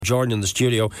joined in the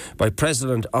studio by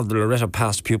President of the Loreto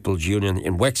Past Pupils Union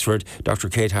in Wexford, Dr.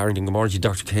 Kate Harrington. Good morning to you,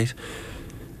 Dr. Kate.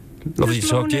 Lovely to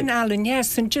talk to you. Good morning, Alan.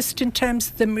 Yes, and just in terms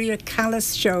of the Maria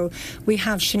Callas show, we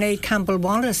have Sinead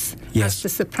Campbell-Wallace as the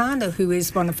soprano, who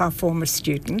is one of our former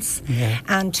students,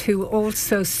 and who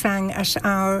also sang at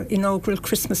our inaugural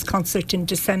Christmas concert in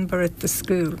December at the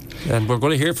school. And we're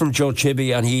going to hear from Joe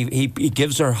Chibby, and he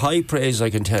gives her high praise, I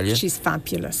can tell you. She's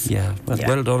fabulous.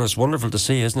 Well done. It's wonderful to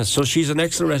see, isn't it? So she's an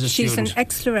ex-Loreto student. She's an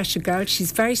ex-Loreto girl.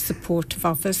 She's very supportive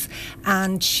of us,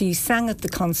 and she sang at the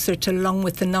concert along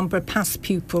with a number of past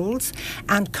pupils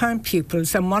and current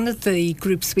pupils, and one of the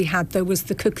groups we had there was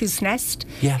the Cuckoo's Nest,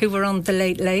 who were on the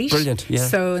Late Late. Brilliant,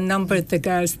 So a number of the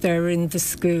girls there in the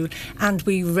school, and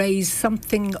we raised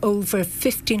something over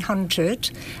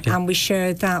 1,500, and we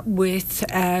shared that with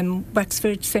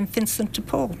Wexford St Vincent de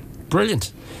Paul.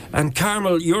 Brilliant. And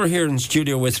Carmel, you're here in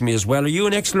studio with me as well. Are you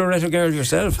an ex-Loreto girl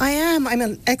yourself? I am. I'm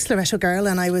an ex-Loreto girl,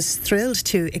 and I was thrilled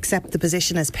to accept the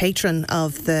position as patron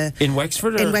of the... In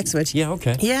Wexford? In Wexford. Yeah,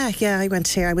 okay. Yeah, I went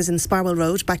here. I was in Sparwell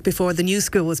Road back before the new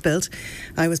school was built.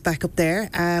 I was back up there.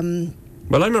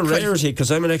 Well, I'm a rarity because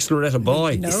I'm an ex-Loreto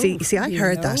boy. No, see, I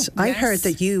heard that. I heard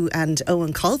that you and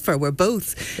Owen Colfer were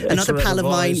both another pal of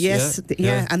mine. Yes,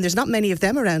 and there's not many of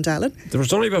them around, Alan. There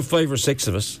was only about 5 or 6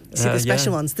 of us. See, the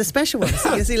special ones.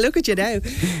 You see, look at you now.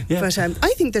 But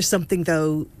I think there's something,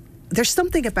 though. There's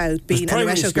something about being a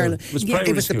Loreto girl.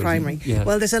 It was the primary. Yeah.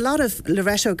 Well, there's a lot of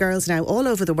Loreto girls now all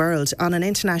over the world on an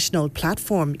international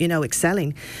platform,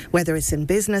 excelling, whether it's in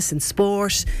business, in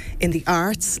sport, in the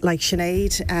arts, like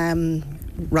Sinead,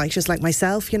 writers like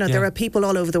myself. There are people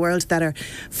all over the world that are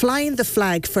flying the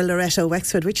flag for Loreto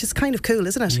Wexford, which is kind of cool,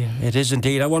 isn't it? Yeah, it is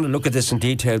indeed. I want to look at this in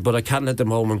detail, but I can't let the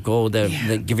moment go.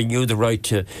 They're giving you the right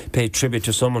to pay tribute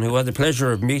to someone who I had the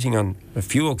pleasure of meeting on a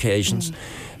few occasions.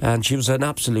 And she was an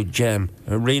absolute gem,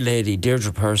 a real lady,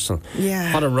 Deirdre Purcell.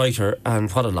 Yeah. What a writer and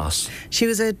what a loss. She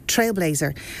was a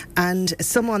trailblazer and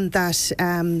someone that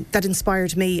that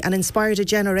inspired me and inspired a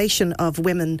generation of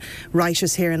women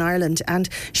writers here in Ireland. And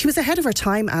she was ahead of her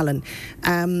time, Alan.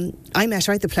 I met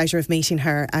her, I had the pleasure of meeting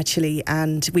her actually,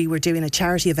 and we were doing a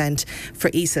charity event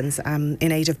for Eason's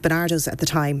in aid of Bernardo's at the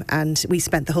time, and we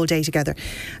spent the whole day together.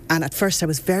 And at first I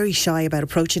was very shy about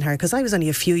approaching her because I was only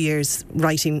a few years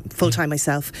writing full-time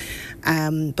myself.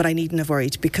 But I needn't have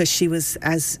worried because she was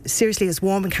as seriously as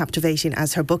warm and captivating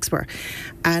as her books were.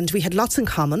 And we had lots in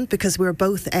common because we were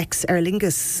both ex-Aer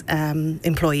Lingus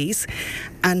employees.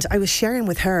 And I was sharing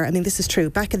with her, this is true,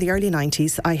 back in the early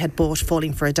 90s I had bought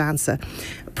Falling for a Dancer,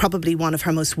 probably one of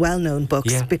her most well-known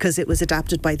books because it was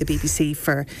adapted by the BBC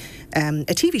for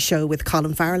a TV show with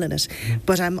Colin Farrell in it.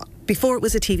 But before it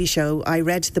was a TV show, I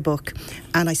read the book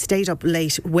and I stayed up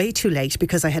late, way too late,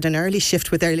 because I had an early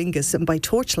shift with Aer Lingus, and by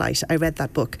torchlight I read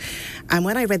that book. And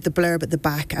when I read the blurb at the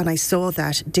back and I saw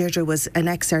that Deirdre was an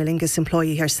ex-Aer Lingus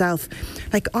employee herself,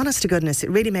 like, honest to goodness, it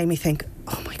really made me think,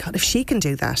 oh my God, if she can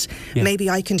do that, maybe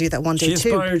I can do that one day too. She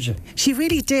inspired you. She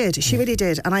really did. She really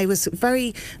did. And I was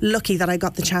very lucky that I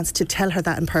got the chance to tell her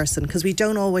that in person, because we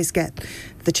don't always get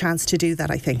the chance to do that,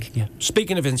 I think. Yeah.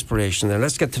 Speaking of inspiration then,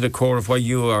 let's get to the core of why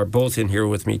you are both in here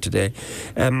with me today.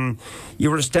 You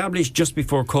were established just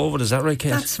before COVID, is that right, Kate?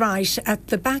 That's right. At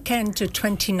the back end of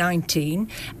 2019,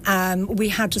 we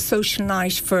had a social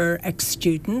night for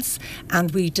ex-students,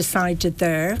 and we decided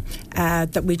there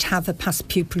that we'd have a past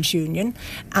pupils union,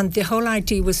 and the whole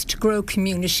idea was to grow a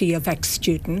community of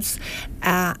ex-students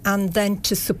and then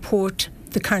to support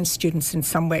the current students in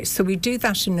some way. So we do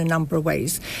that in a number of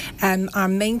ways. Our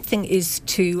main thing is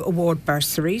to award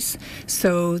bursaries.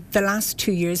 So the last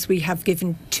 2 years we have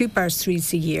given 2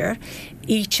 bursaries a year,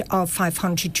 each of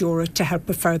 €500 to help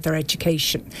with further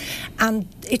education. And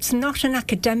it's not an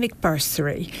academic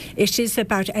bursary. It is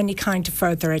about any kind of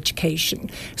further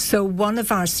education. So one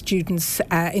of our students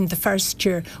in the first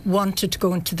year wanted to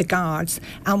go into the Guards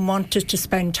and wanted to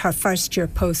spend her first year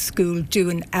post-school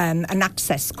doing an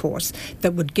access course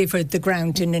that would give her the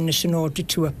grounding in it in order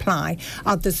to apply.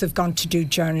 Others have gone to do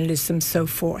journalism, so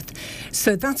forth.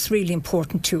 So that's really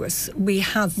important to us. We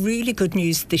have really good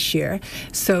news this year.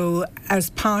 So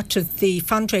as part of the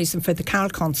fundraising for the Carol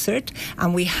concert,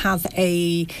 and we have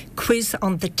a quiz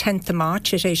on the 10th of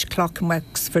March at 8 o'clock in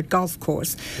Wexford Golf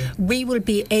Course, we will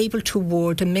be able to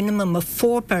award a minimum of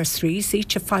 4 bursaries,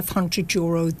 each of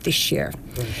 €500 this year.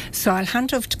 So I'll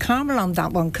hand over to Carmel on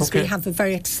that one, because we have a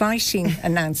very exciting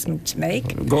announcement to make.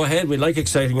 Go ahead, we like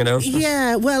exciting announcements.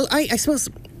 Yeah, well, I suppose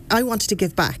I wanted to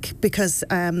give back because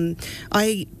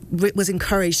I was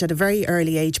encouraged at a very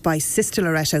early age by Sister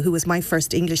Loretto, who was my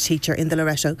first English teacher in the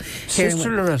Loretto.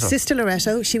 Sister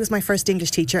Loretto, she was my first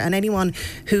English teacher, and anyone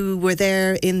who were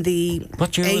there in the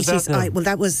what year 80s, was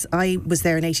that I was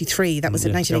there in 83. That was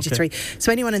in 1983. Okay.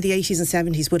 So anyone in the 80s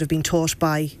and 70s would have been taught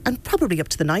by, and probably up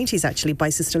to the 90s actually, by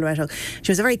Sister Loretto.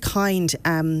 She was a very kind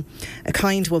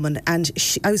woman, and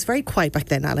I was very quiet back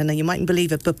then, Alan, and you mightn't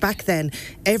believe it, but back then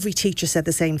every teacher said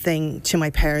the same thing to my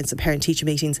parents at parent-teacher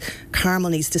meetings: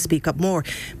 Carmel needs to speak up more.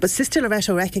 But Sister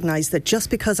Loretto recognised that just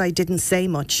because I didn't say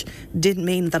much didn't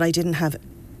mean that I didn't have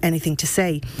anything to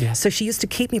say. Yeah. So she used to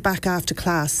keep me back after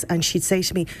class, and she'd say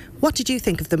to me, what did you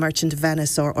think of The Merchant of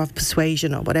Venice or of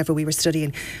Persuasion or whatever we were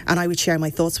studying? And I would share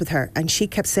my thoughts with her, and she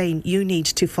kept saying, you need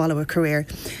to follow a career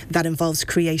that involves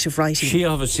creative writing. She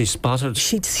obviously spotted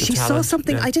she saw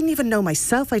something I didn't even know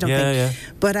myself, I don't think. Yeah.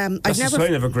 But That's a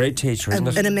sign of a great teacher, isn't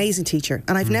it? An amazing teacher,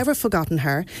 and I've never forgotten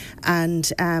her.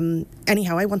 And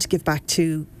anyhow, I want to give back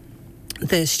to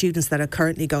the students that are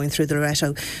currently going through the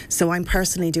Loretto. So I'm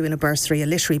personally doing a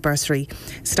literary bursary,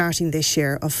 starting this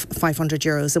year of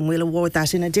 €500, and we'll award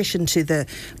that in addition to the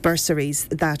bursaries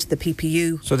that the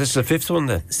PPU. So this is the fifth one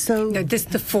then? No, this is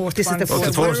the fourth one. This is the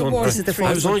fourth one. This is the fourth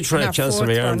I was only trying to chance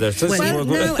my arm there. Well,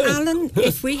 no, Alan,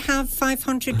 if we have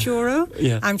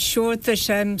 €500, I'm sure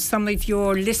that some of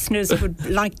your listeners would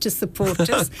like to support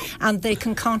us, and they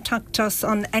can contact us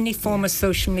on any form of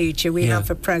social media. We have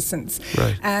a presence.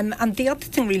 Right. And the other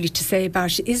thing really to say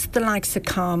about it is the likes of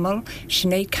Carmel,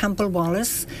 Sinead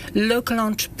Campbell-Wallace, local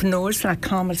entrepreneurs like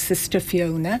Carmel's sister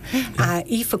Fiona,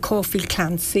 Aoife Caulfield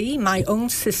Clancy, my own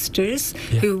sisters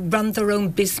who run their own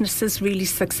businesses really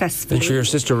successfully. And sure, your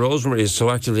sister Rosemary is so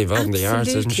actively involved in the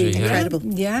arts, isn't she? Incredible.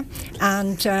 Yeah.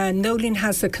 And Nolene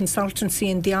has a consultancy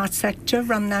in the arts sector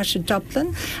run out of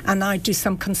Dublin, and I do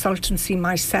some consultancy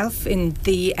myself in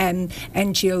the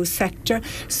NGO sector.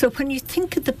 So when you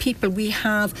think of the people, we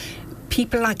have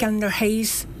people like Eleanor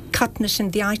Hayes cutting it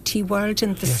in the IT world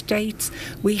in the States.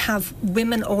 We have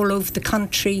women all over the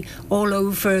country, all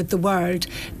over the world,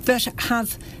 that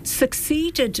have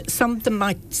succeeded. Some of them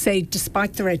might say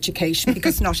despite their education,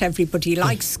 because not everybody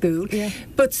likes school,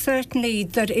 but certainly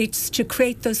that it's to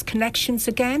create those connections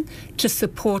again to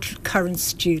support current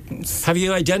students. Have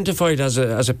you identified as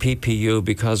a PPU?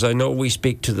 Because I know we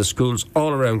speak to the schools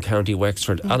all around County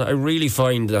Wexford, and I really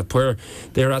find that where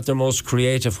they're at their most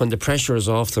creative, when the pressure is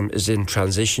off them, is in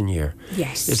transition year.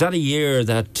 Yes. Is that a year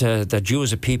that you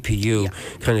as a PPU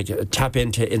kind of tap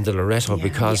into in the Loretto?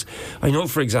 Because I know,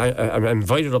 for example, I'm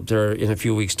invited up there in a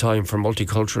few weeks' time for a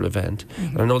multicultural event.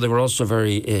 And I know they were also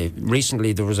very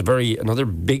recently. There was another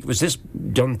big. Was this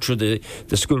done through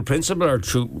the school principal or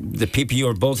through the PPU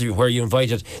or both of you, where you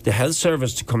invited the health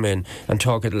service to come in and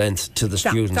talk at length to the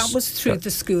students? That was through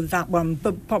the school, that one.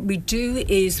 But what we do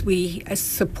is we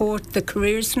support the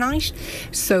careers night.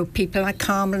 So people like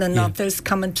Carmel and others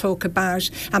come and talk about,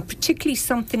 and particularly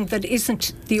something that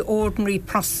isn't the ordinary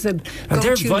process of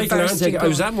going to university. Aren't they? I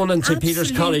was at one in St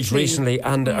Peter's College recently,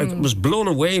 and I was blown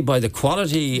away by the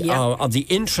quality of the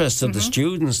interest of the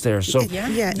students there. So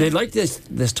they like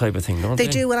this type of thing, don't they?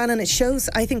 They do, well, and it shows,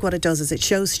 I think what it does is it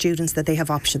shows students that they have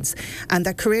options, and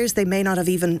that careers they may not have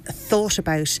even thought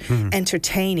about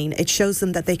entertaining, it shows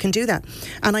them that they can do that.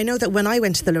 And I know that when I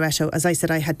went to the Loretto, as I said,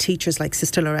 I had teachers like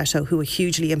Sister Loretto who were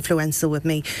hugely influential with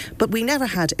me, but we never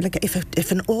had, like,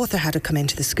 if an author had to come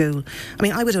into the school, I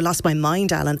mean, I would have lost my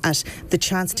mind, Alan, at the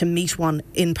chance to meet one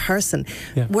in person.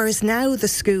 Whereas now the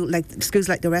schools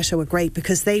like the Loretto are great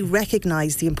because they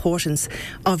recognise the importance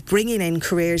of bringing in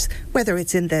careers, whether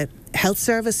it's in the health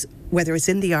service, whether it's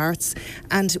in the arts,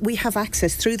 and we have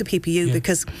access through the PPU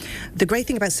because the great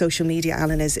thing about social media,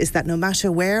 Alan, is that no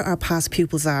matter where our past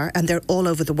pupils are, and they're all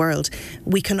over the world,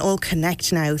 we can all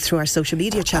connect now through our social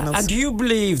media channels. And do you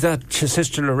believe that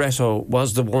Sister Loretto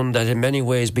was the one that in many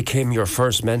ways became your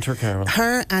first mentor, Carol?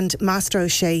 Her and Master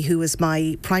O'Shea, who was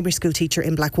my primary school teacher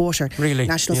in Blackwater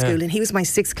National School, and he was my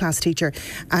 6th class teacher.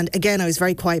 And again, I was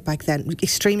very quiet back then,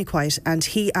 extremely quiet, and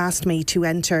he asked me to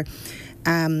enter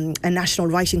a national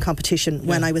writing competition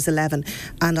when I was 11,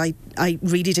 and I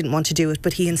really didn't want to do it,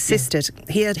 but he insisted.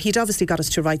 He'd obviously got us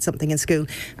to write something in school,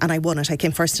 and I won it. I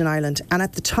came first in Ireland, and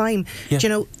at the time, you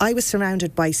know, I was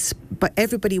surrounded by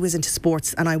everybody was into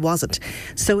sports and I wasn't,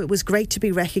 so it was great to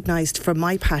be recognised for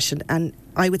my passion. And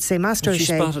I would say Master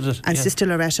O'Shea and Sister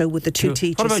Loretto were the two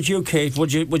teachers. What about you, Kate?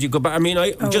 Would you go back? I mean,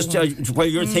 while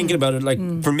you're thinking about it, like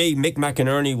for me, Mick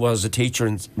McInerney was a teacher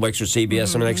in Wexford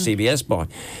CBS. I'm an ex-CBS boy,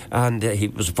 and he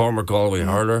was a former Galway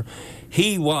hurler.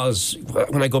 he was,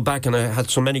 when I go back, and I had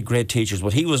so many great teachers,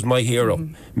 but he was my hero,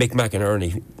 Mick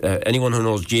McInerney. Anyone who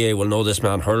knows GA will know this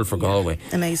man, hurled for Galway.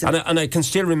 Amazing. And I can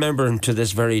still remember him to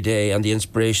this very day, and the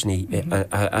inspiration he,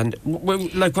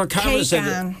 like what Carol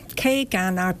said. Kay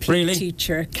Gann, our PE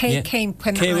teacher. Kay came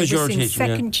when I was in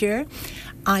second year.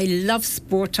 I love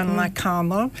sport, unlike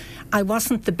Carmel. I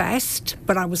wasn't the best,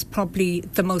 but I was probably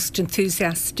the most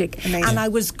enthusiastic. Amazing. And I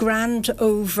was grand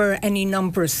over any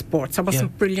number of sports. I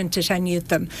wasn't brilliant at any of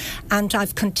them. And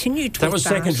I've continued with that. That was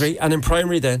secondary, and in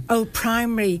primary then? Oh,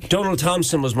 primary. Donald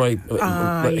Thompson was he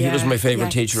was my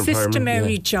favourite teacher in primary. Sister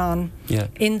Mary John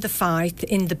in the Fife,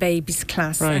 in the babies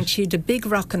class. Right. And she had a big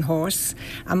rocking horse.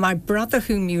 And my brother,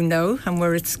 whom you know and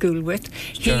were at school with,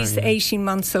 he's 18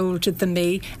 months older than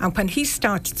me. And when he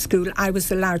started school, I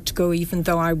was allowed to go even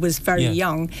though I was very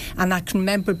young, and I can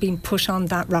remember being put on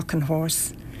that rocking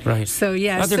horse. Right. So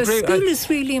school is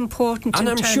really important. And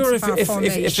in I'm terms sure of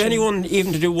if anyone,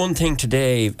 even to do one thing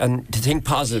today and to think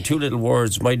positive, 2 little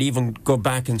words, might even go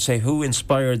back and say who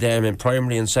inspired them in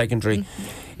primary and secondary.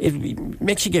 It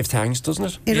makes you give thanks, doesn't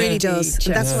it? It really does.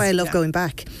 That's why I love going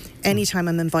back. Anytime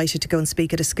I'm invited to go and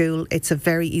speak at a school, it's a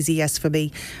very easy yes for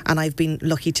me. And I've been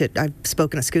lucky I've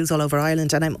spoken at schools all over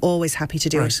Ireland, and I'm always happy to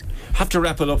do it. Have to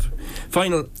wrap it up.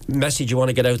 Final message you want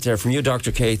to get out there from you,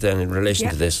 Dr. Kate, then, in relation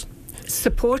to this?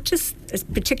 Support us,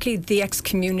 particularly the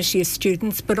ex-community of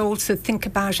students, but also think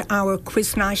about our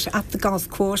quiz night at the golf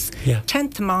course,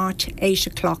 10th of March, 8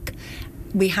 o'clock.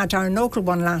 We had our inaugural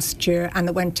one last year and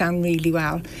it went down really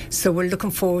well. So we're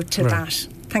looking forward to that.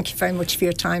 Thank you very much for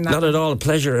your time, Alan. Not at all, a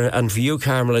pleasure. And for you,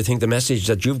 Carmel, I think the message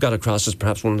that you've got across is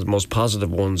perhaps one of the most positive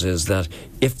ones, is that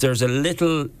if there's a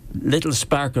little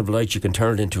spark of light, you can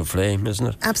turn it into a flame, isn't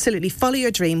it? Absolutely. Follow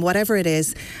your dream, whatever it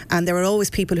is. And there are always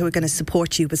people who are going to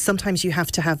support you, but sometimes you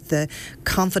have to have the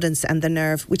confidence and the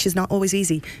nerve, which is not always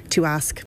easy, to ask.